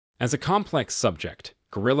As a complex subject,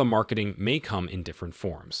 guerrilla marketing may come in different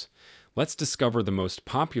forms. Let's discover the most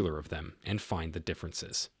popular of them and find the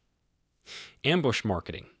differences. Ambush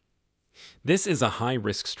marketing. This is a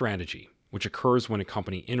high-risk strategy, which occurs when a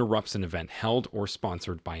company interrupts an event held or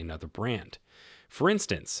sponsored by another brand. For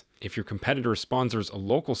instance, if your competitor sponsors a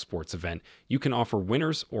local sports event, you can offer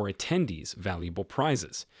winners or attendees valuable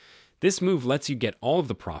prizes. This move lets you get all of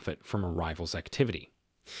the profit from a rival's activity.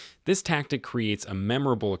 This tactic creates a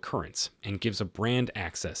memorable occurrence and gives a brand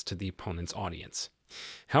access to the opponent's audience.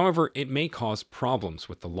 However, it may cause problems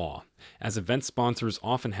with the law, as event sponsors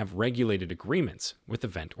often have regulated agreements with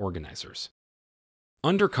event organizers.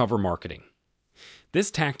 Undercover marketing.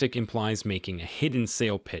 This tactic implies making a hidden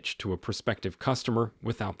sale pitch to a prospective customer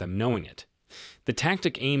without them knowing it. The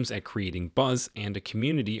tactic aims at creating buzz and a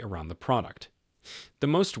community around the product. The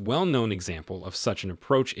most well-known example of such an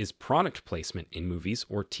approach is product placement in movies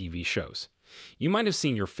or TV shows. You might have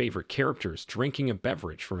seen your favorite characters drinking a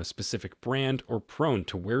beverage from a specific brand or prone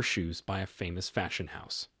to wear shoes by a famous fashion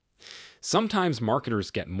house. Sometimes marketers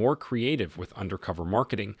get more creative with undercover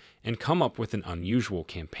marketing and come up with an unusual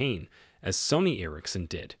campaign, as Sony Ericsson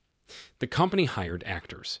did. The company hired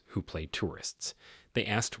actors who played tourists. They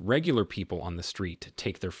asked regular people on the street to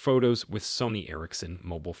take their photos with Sony Ericsson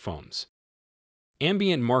mobile phones.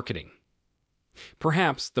 Ambient marketing.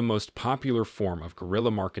 Perhaps the most popular form of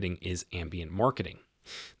guerrilla marketing is ambient marketing.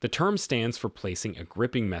 The term stands for placing a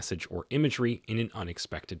gripping message or imagery in an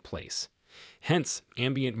unexpected place. Hence,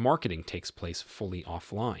 ambient marketing takes place fully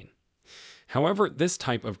offline. However, this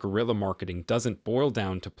type of guerrilla marketing doesn't boil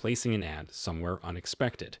down to placing an ad somewhere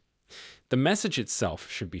unexpected. The message itself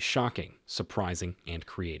should be shocking, surprising, and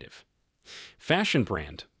creative. Fashion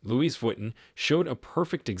brand Louis Vuitton showed a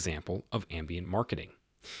perfect example of ambient marketing.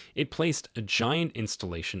 It placed a giant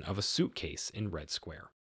installation of a suitcase in Red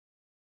Square.